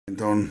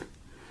don't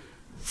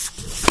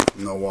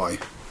know why.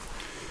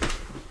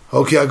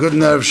 Okay, a good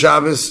night of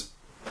Shabbos.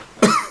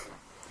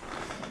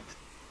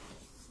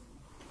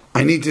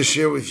 I need to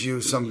share with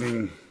you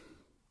something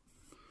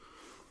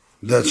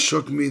that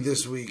shook me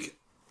this week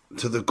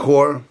to the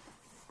core.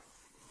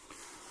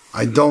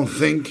 I don't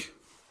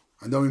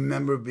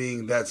remember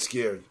being that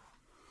scared.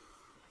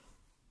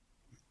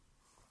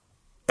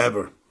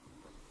 Ever.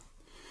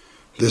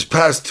 This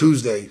past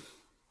Tuesday,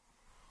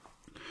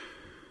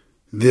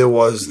 there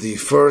was the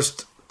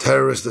first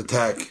terrorist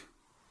attack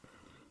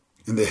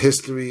in the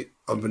history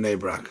of Bnei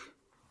Brak.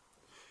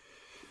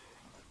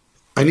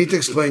 I need to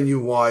explain to you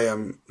why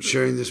I'm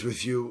sharing this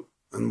with you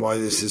and why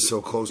this is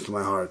so close to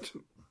my heart.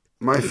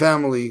 My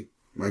family,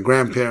 my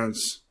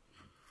grandparents,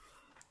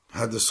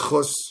 had the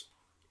schus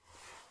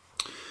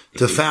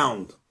to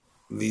found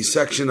the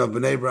section of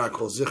Bnei Brak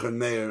called Zichron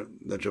Meir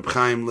that Reb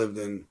Chaim lived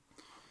in,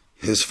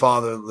 his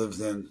father lived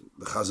in,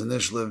 the Chazon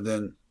Ish lived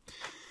in.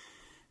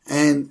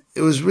 And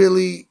it was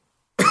really,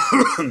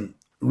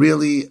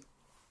 really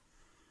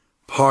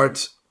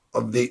part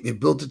of, they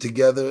built it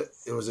together.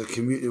 It was a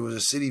community, it was a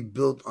city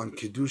built on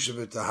Kedusha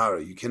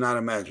v'Tahara. You cannot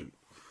imagine.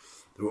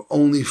 They were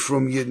only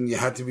from Yidden. You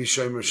had to be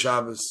Shomer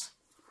Shabbos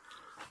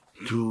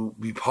to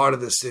be part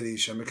of the city.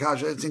 Shomer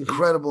Kasha. It's an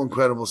incredible,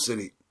 incredible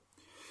city.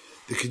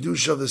 The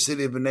Kedusha of the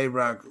city of Bnei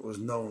Brak was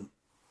known.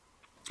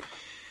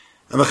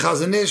 And the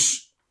Chazon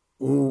Ish,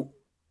 who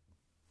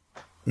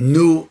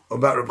knew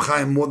about Reb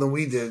Chaim more than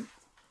we did,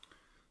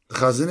 the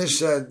Chazon Ish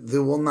said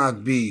there will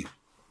not be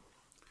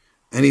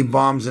any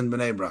bombs in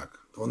Bnei Brak.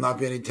 There will not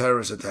be any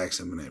terrorist attacks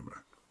in Bnei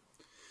Brak.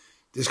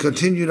 This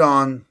continued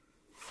on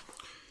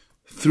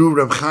through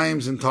Reb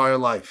Chaim's entire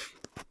life.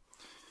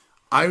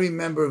 I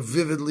remember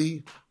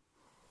vividly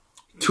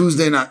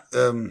Tuesday night,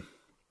 during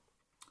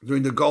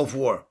the Gulf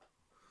War.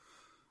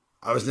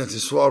 I was in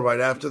Etziswar right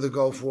after the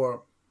Gulf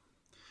War,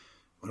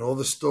 when all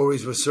the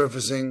stories were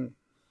surfacing.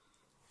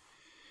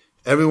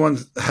 Everyone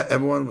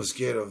was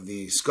scared of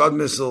the Scud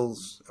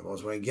missiles. Everyone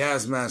was wearing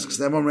gas masks.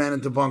 Everyone ran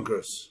into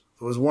bunkers.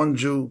 There was one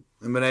Jew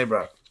in Bnei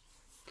Brak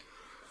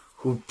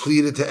who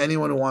pleaded to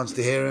anyone who wants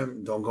to hear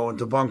him, don't go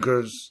into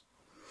bunkers,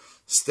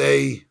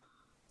 stay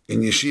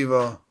in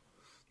yeshiva.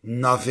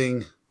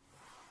 Nothing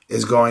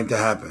is going to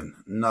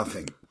happen.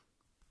 Nothing.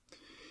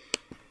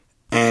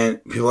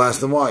 And people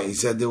asked him why. He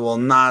said there will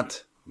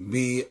not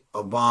be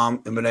a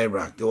bomb in Bnei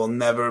Brak. There will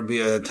never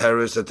be a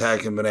terrorist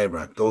attack in Bnei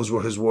Brak. Those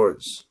were his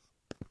words.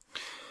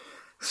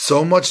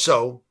 So much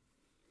so,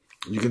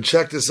 you can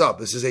check this up.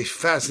 This is a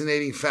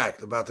fascinating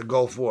fact about the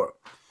Gulf War.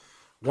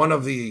 One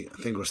of the,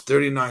 I think it was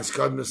 39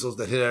 Scud missiles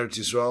that hit Eretz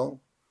Yisrael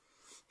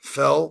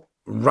fell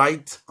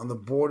right on the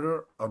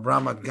border of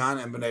Ramat Gan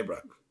and Bnei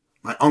Brak.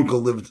 My uncle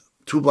lived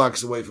 2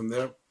 blocks away from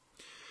there,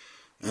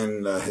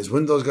 and his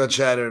windows got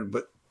shattered,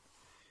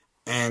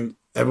 and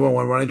everyone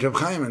went running to Reb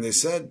Chaim, and they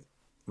said,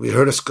 we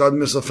heard a Scud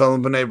missile fell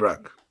in Bnei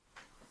Brak.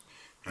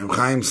 And Reb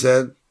Chaim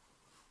said,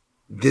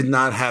 did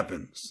not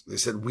happen. They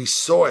said, we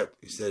saw it.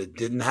 He said, it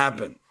didn't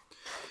happen.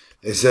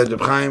 They said, Reb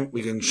Chaim,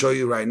 we can show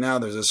you right now,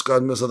 there's a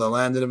Scud missile that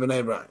landed in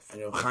Bnei Brak.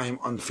 And Reb Chaim,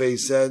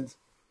 unfazed, said,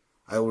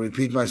 I will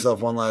repeat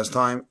myself one last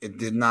time, it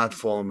did not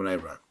fall in Bnei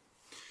Brak.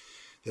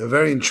 They were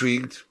very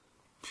intrigued.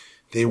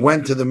 They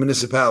went to the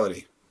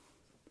municipality,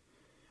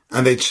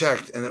 and they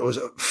checked, and it was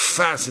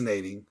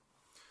fascinating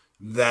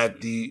that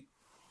the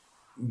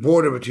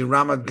border between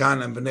Ramat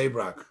Gan and Bnei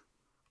Brak,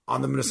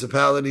 on the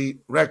municipality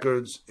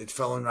records, it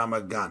fell in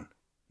Ramat Gan,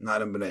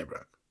 not in Bnei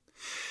Brak.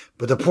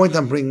 But the point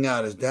I'm bringing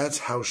out is that's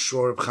how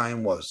sure Reb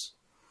Chaim was.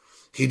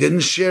 He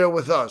didn't share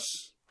with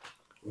us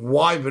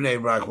why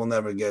Bnei Brak will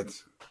never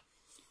get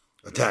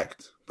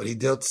attacked, but he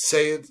did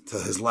say it to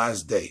his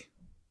last day.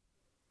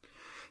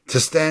 To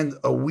stand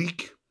a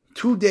week,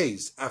 2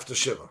 days after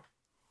Shiva,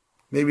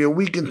 maybe a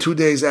week and 2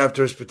 days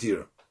after his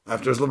Petira,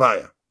 after his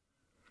Levaya,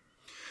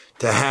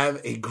 to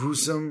have a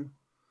gruesome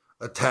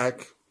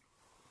attack.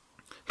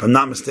 If I'm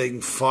not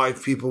mistaken,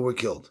 5 people were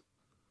killed.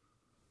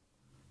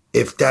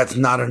 If that's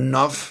not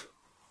enough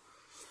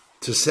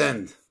to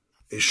send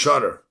a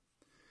shudder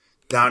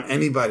down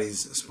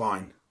anybody's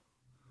spine,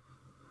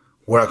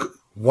 why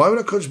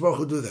would HaKadosh Baruch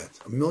Hu do that?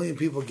 1 million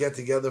people get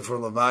together for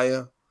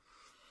Levaya.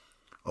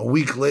 A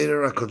week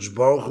later, HaKadosh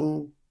Baruch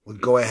Hu would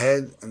go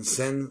ahead and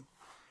send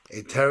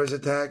a terrorist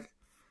attack,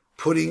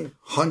 putting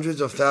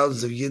hundreds of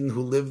thousands of Yidden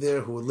who lived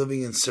there, who were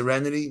living in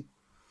serenity.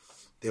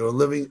 They were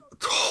living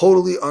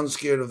totally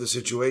unscared of the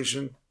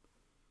situation.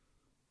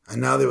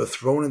 And now they were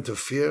thrown into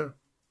fear.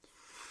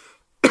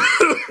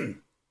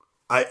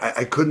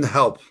 I couldn't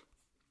help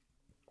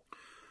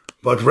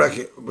but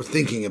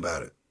thinking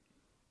about it.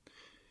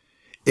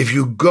 If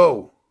you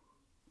go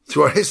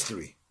through our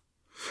history,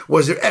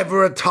 was there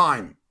ever a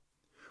time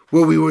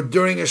where we were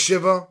during a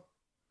Shiva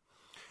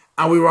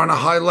and we were on a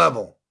high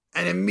level,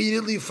 and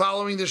immediately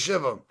following the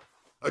Shiva,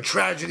 a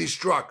tragedy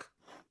struck?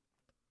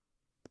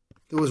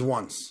 There was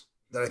once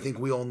that I think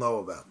we all know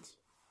about.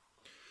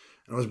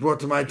 And it was brought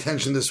to my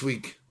attention this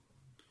week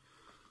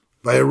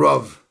by a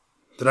Rav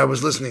that I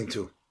was listening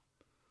to.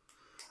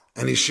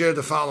 And he shared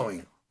the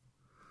following.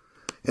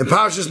 In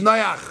Parashas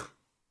Noach,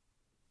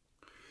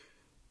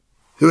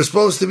 There was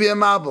supposed to be a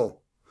mabul.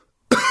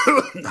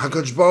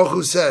 HaKadosh Baruch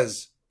Hu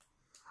says,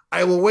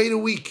 I will wait a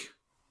week.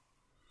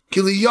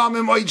 Kili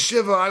yamim oid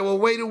shiva. I will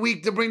wait a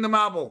week to bring the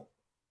mabul.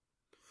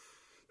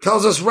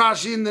 Tells us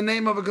Rashi in the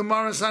name of a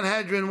Gemara in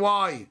Sanhedrin.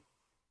 Why?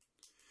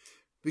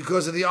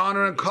 Because of the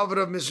honor and covet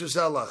of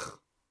Mishruselach.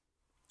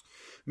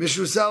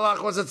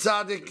 Mishruselach was a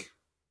tzaddik.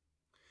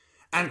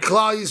 And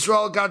Klal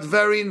Yisrael got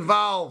very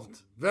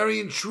involved, very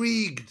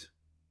intrigued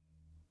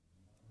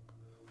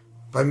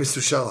by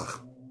Mishruselach.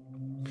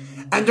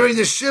 And during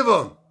the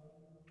Shiva,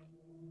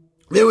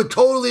 they were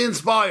totally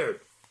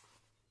inspired.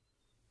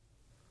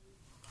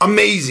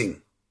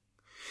 Amazing.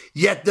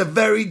 Yet the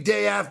very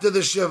day after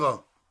the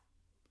Shiva,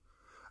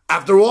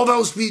 after all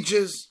those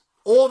speeches,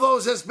 all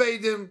those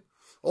Hespedim,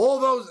 all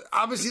those,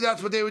 obviously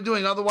that's what they were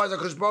doing. Otherwise,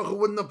 HaKadosh Baruch Hu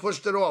wouldn't have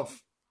pushed it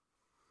off.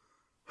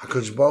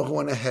 HaKadosh Baruch Hu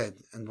went ahead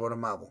and brought a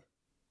mabul.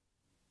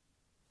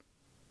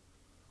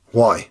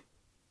 Why?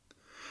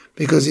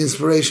 Because the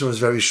inspiration was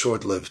very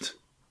short-lived.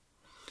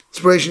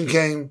 Inspiration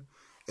came,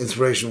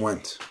 inspiration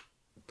went.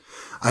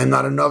 I am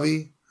not a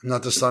Navi, I'm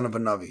not the son of a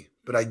Navi,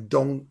 but I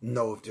don't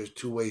know if there's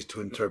two ways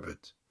to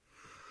interpret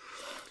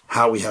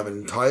how we have an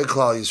entire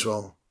Klal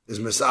Yisrael is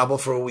misabel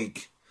for a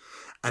week,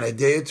 and a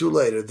day or two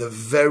later, the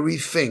very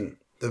thing,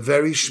 the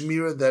very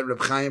shmira that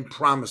Reb Chaim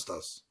promised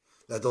us,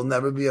 that there'll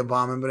never be a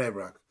bomb in Bnei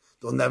Brak,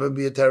 there'll never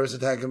be a terrorist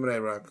attack in Bnei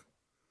Brak.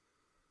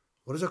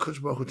 What is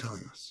HaKadosh Baruch Hu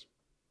telling us?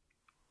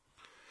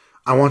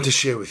 I want to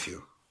share with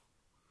you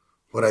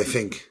what I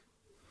think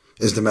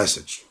is the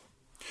message.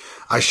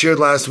 I shared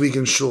last week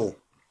in Shul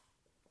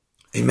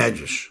a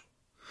medrash.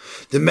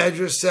 The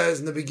medrash says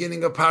in the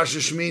beginning of Parsha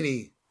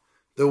Shmini,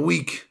 the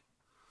week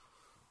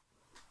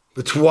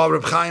while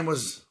Reb Chaim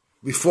was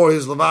before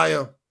his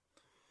Levaya,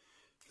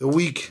 the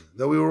week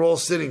that we were all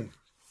sitting,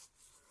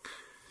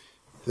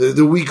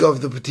 the week of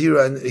the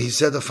Patira, and he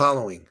said the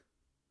following.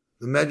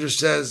 The medrash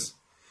says,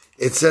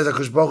 it says,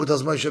 HaKadosh Baruch Hu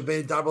tells Moshe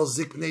Rabbeinu, Dabal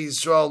Ziknei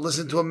Yisrael,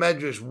 listen to a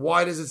medrash.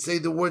 Why does it say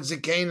the word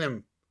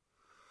Zikanim?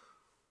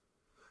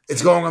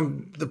 It's going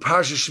on the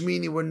Parsha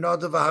Shmini where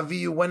Nadav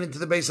Ahaviyu went into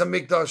the Beis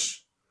HaMikdash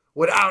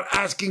without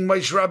asking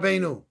Moshe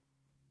Rabbeinu.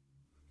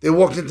 They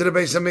walked into the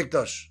Beis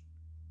HaMikdash.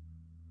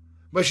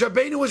 Moshe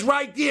Rabbeinu was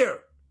right there,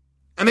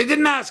 and they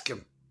didn't ask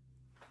him.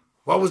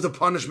 What was the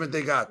punishment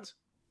they got?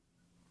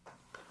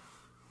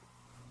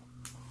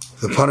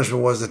 The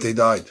punishment was that they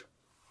died.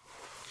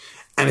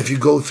 And if you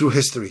go through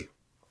history,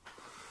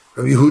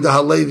 Rabbi Yehuda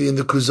Halevi in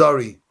the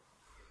Kuzari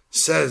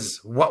says,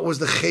 what was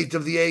the chait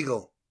of the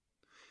egel?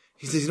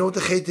 He says, you know what the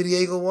chait of the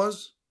egel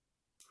was?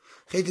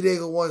 Chait of the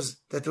egel was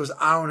that there was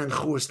Aaron and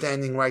Chur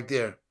standing right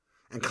there,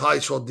 and Klal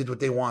Yisrael did what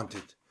they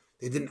wanted.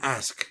 They didn't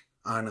ask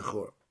Aaron and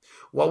Chur.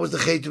 What was the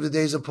chait of the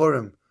days of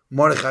Purim?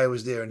 Mordechai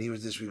was there and he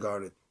was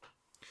disregarded.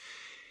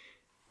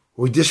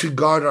 We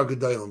disregard our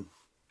Gedolim.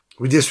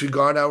 We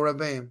disregard our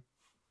Rabbeim.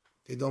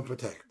 They don't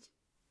protect.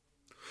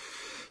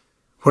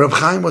 When Reb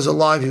Chaim was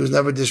alive, he was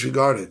never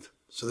disregarded.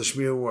 So the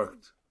Shmir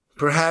worked.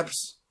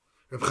 Perhaps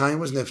Reb Chaim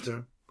was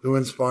nifter, we were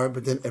inspired,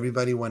 but then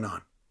everybody went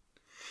on.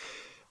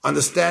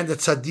 Understand that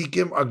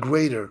tzaddikim are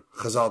greater,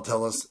 Chazal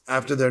tell us.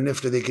 After their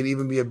nifter, they can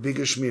even be a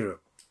bigger Shmira.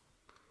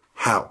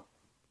 How?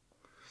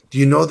 Do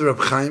you know that Reb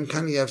Chaim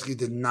Kanievsky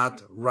did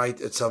not write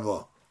a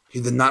tzavah?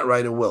 He did not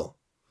write a will.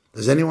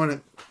 Does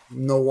anyone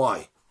know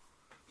why?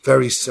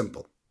 Very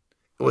simple.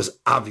 It was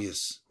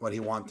obvious what he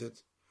wanted.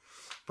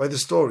 By the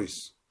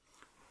stories.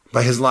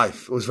 By his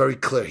life. It was very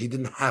clear. He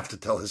didn't have to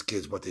tell his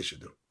kids what they should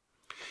do.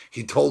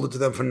 He told it to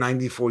them for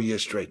 94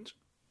 years straight.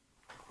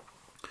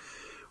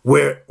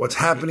 Where what's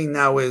happening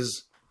now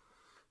is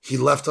he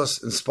left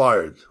us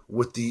inspired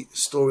with the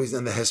stories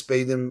and the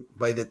Hespedim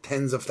by the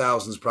tens of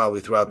thousands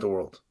probably throughout the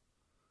world.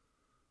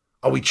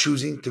 Are we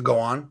choosing to go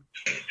on?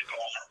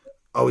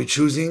 Are we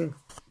choosing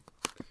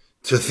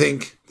to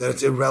think that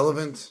it's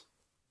irrelevant?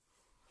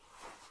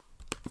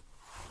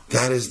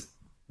 That is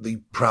the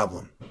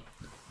problem.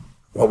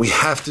 What we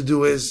have to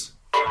do is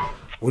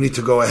we need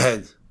to go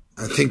ahead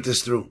and think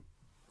this through.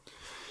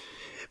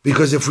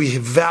 Because if we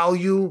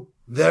value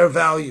their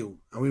value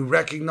and we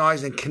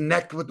recognize and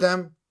connect with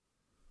them,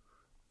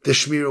 the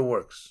Shmira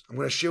works. I'm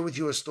going to share with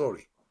you a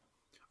story.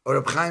 Or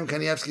Reb Chaim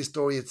Kanievsky's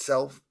story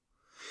itself,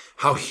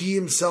 how he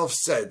himself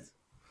said,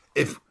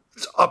 if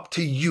it's up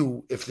to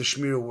you if the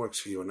Shmira works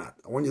for you or not.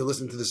 I want you to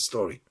listen to this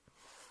story.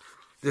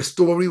 This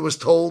story was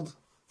told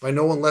by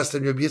no one less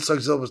than Rabbi Yitzchak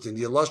Zilberstein,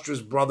 the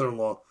illustrious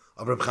brother-in-law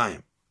of Reb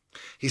Chaim.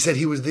 He said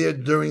he was there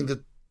during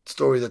the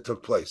story that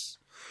took place.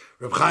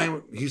 Reb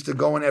Chaim, he used to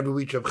go in every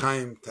week to Reb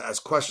Chaim to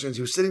ask questions.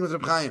 He was sitting with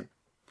Reb Chaim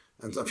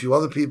and a few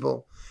other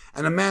people,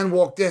 and a man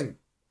walked in.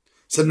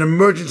 Said, an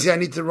emergency, I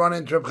need to run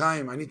into Reb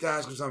Chaim. I need to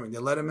ask him something. They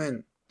let him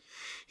in.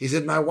 He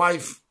said, my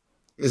wife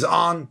is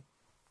on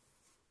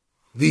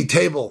the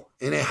table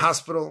in a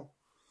hospital.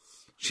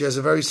 She has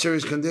a very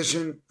serious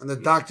condition, and the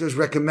doctor is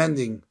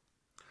recommending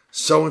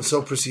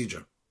so-and-so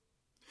procedure.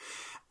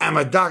 And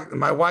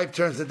my wife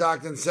turns to the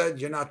doctor and said,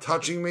 you're not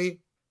touching me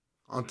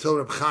until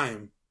Reb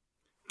Chaim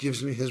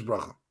gives me his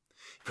bracha.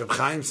 If Reb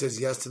Chaim says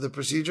yes to the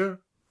procedure,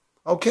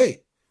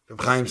 okay.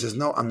 Reb Chaim says,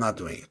 no, I'm not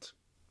doing it.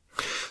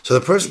 So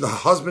the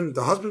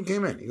husband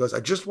came in. He goes, I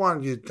just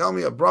wanted you to tell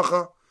me a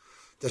bracha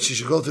that she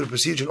should go through the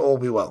procedure and all will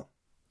be well.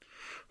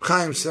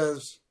 Chaim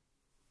says,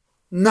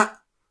 nah,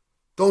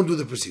 don't do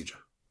the procedure.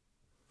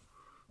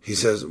 He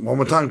says, one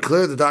more time,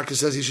 clear, the doctor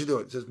says he should do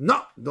it. He says,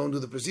 no, don't do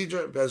the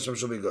procedure, Bezrat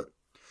she'll be good.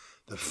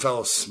 The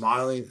fellow's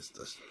smiling,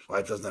 his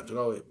wife doesn't have to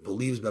know, he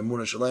believes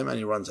B'emunah Shalem, and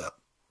he runs out.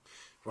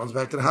 Runs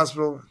back to the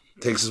hospital,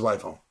 takes his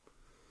wife home.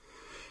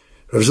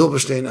 Rav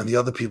Zilberstein and the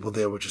other people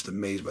there were just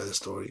amazed by the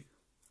story.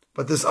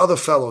 But this other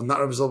fellow, not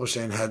Rav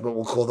Zilberstein, had what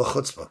we'll call the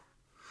chutzpah.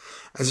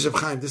 I said,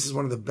 Reb Chaim, this is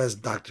one of the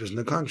best doctors in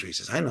the country. He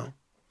says, I know.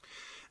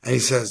 And he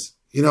says,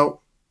 he knows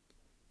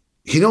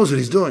what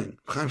he's doing.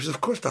 Chaim says, of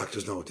course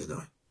doctors know what they're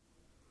doing.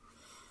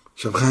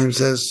 So Reb Chaim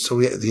says,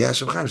 he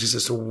asked Reb Chaim, he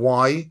says, so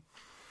why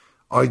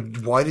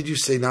did you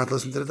say not to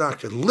listen to the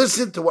doctor?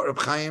 Listen to what Reb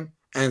Chaim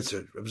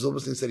answered. Reb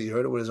Zilberstein said he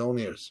heard it with his own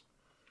ears.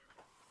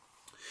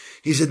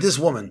 He said, this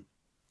woman,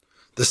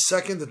 the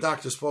second the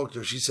doctor spoke to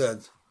her, she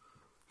said,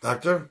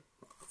 Doctor,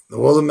 the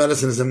world of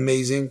medicine is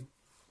amazing,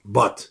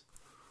 but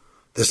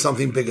there's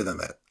something bigger than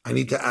that. I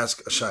need to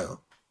ask a shayla.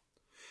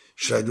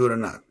 Should I do it or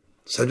not?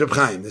 Said Reb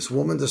Chaim, this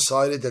woman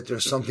decided that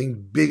there's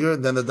something bigger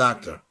than the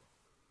doctor.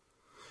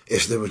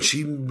 When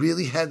she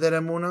really had that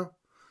emunah,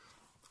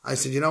 I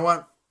said, you know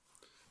what?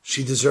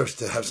 She deserves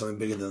to have something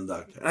bigger than the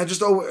doctor.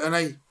 And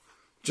I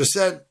just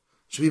said,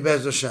 should be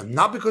Be'ez Hashem.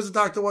 Not because the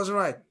doctor wasn't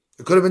right.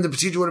 It could have been, the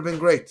procedure would have been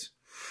great.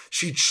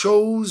 She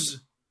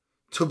chose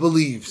to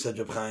believe, said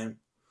Reb Chaim,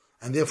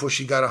 and therefore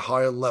she got a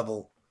higher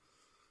level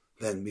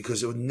then,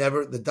 because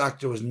the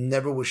doctor was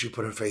never what she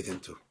put her faith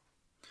into.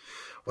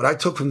 What I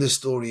took from this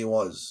story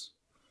was,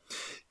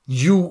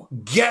 you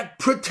get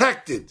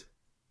protected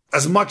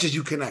as much as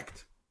you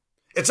connect.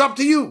 It's up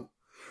to you.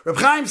 Reb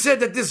Chaim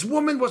said that this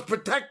woman was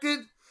protected.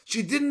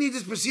 She didn't need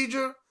this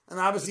procedure. And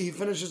obviously he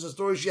finishes the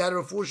story. She had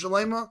her refuah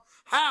shalema.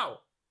 How?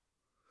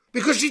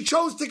 Because she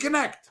chose to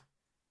connect.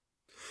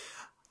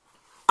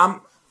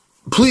 I'm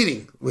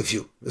pleading with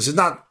you. This is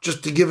not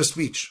just to give a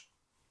speech.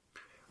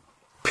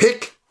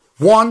 Pick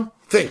one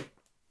thing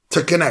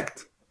to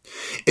connect.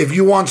 If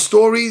you want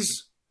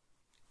stories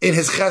in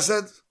his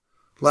chesed,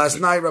 last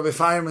night Rabbi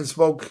Feierman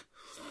spoke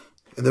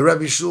in the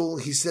Rebbe Shul.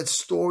 He said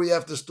story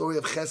after story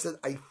of chesed.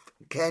 I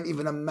can't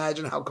even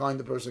imagine how kind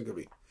the person could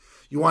be.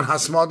 You want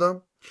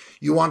hasmada?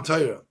 You want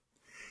Torah?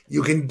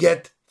 You can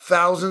get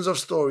thousands of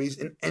stories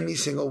in any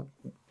single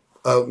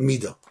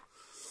midah.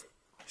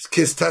 His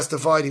kids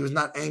testified he was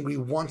not angry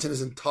once in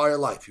his entire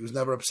life. He was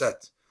never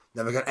upset.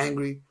 Never got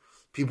angry.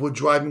 People would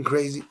drive him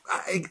crazy.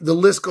 The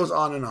list goes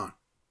on and on.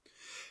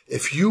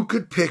 If you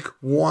could pick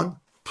one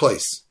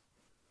place,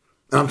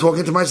 and I'm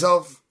talking to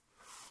myself,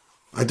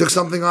 I took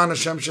something on,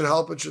 Hashem should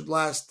help, it should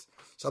last,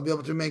 so I'll be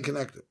able to remain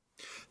connected.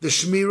 The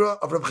Shmira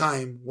of Reb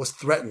Chaim was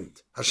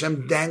threatened.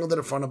 Hashem dangled it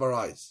in front of our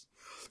eyes.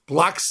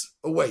 Blocks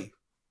away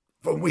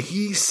from where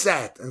he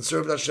sat and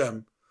served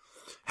Hashem,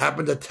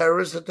 happened a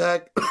terrorist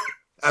attack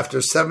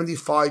after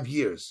 75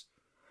 years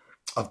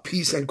of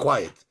peace and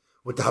quiet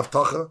with the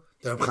Haftacha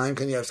that Reb Chaim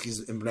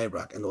Kanievsky's in Bnei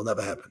Brak, and it will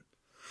never happen.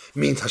 It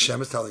means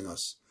Hashem is telling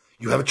us,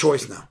 you have a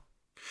choice now.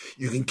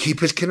 You can keep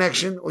his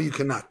connection or you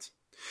cannot.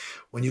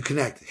 When you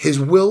connect, his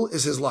will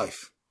is his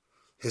life.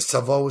 His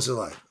tzavo is his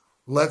life.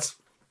 Let's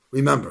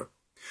remember,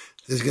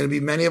 there's going to be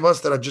many of us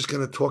that are just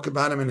going to talk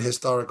about him in a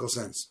historical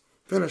sense.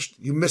 Finished.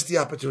 You missed the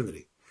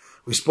opportunity.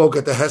 We spoke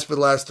at the Hesped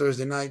last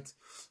Thursday night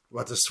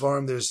about the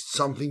Svarim. There's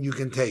something you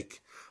can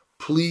take.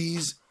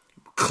 Please,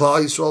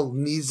 Klal Yisrael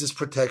needs this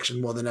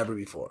protection more than ever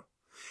before.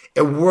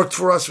 It worked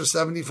for us for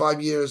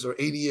 75 years or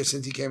 80 years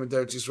since he came into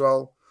Eretz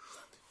Yisrael.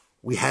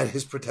 We had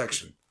his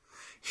protection.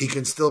 He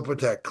can still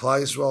protect.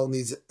 Klal Yisrael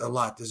needs a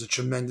lot. There's a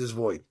tremendous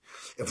void.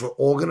 If we're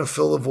all going to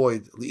fill a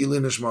void, Le'ilui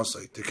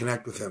Nishmasai, to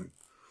connect with him,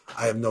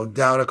 I have no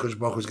doubt HaKadosh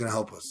Baruch Hu is going to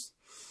help us.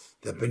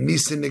 That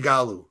B'Nisan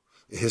Negalu,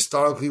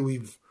 historically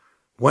we've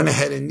went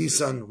ahead in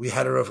Nisan, we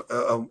had a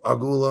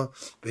Agula,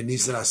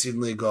 B'Nisan Asid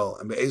Legal,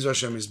 and Be'ezer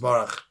Hashem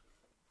Yisbarach,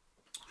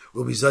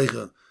 we'll be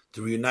Zeicha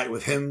to reunite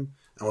with him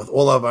and with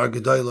all of our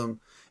Gedolim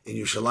in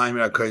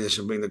Yerushalayim Hachoidesh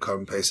and bring the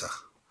Korban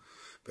Pesach.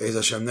 Be'ezer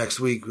Hashem, next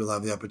week we'll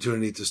have the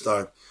opportunity to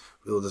start.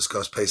 We will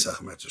discuss Pesach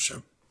and Metzor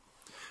Hashem.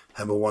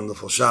 Have a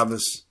wonderful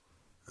Shabbos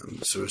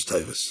and Surah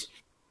Tevis.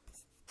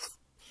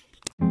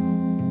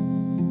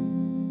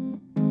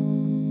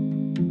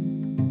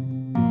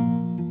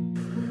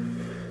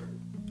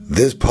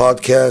 This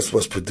podcast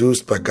was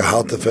produced by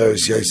Kahal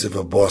Teferes Yosef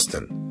of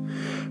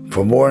Boston.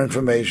 For more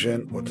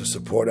information or to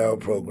support our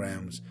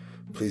programs,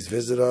 please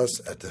visit us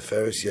at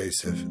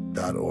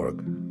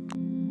teferesyosef.org.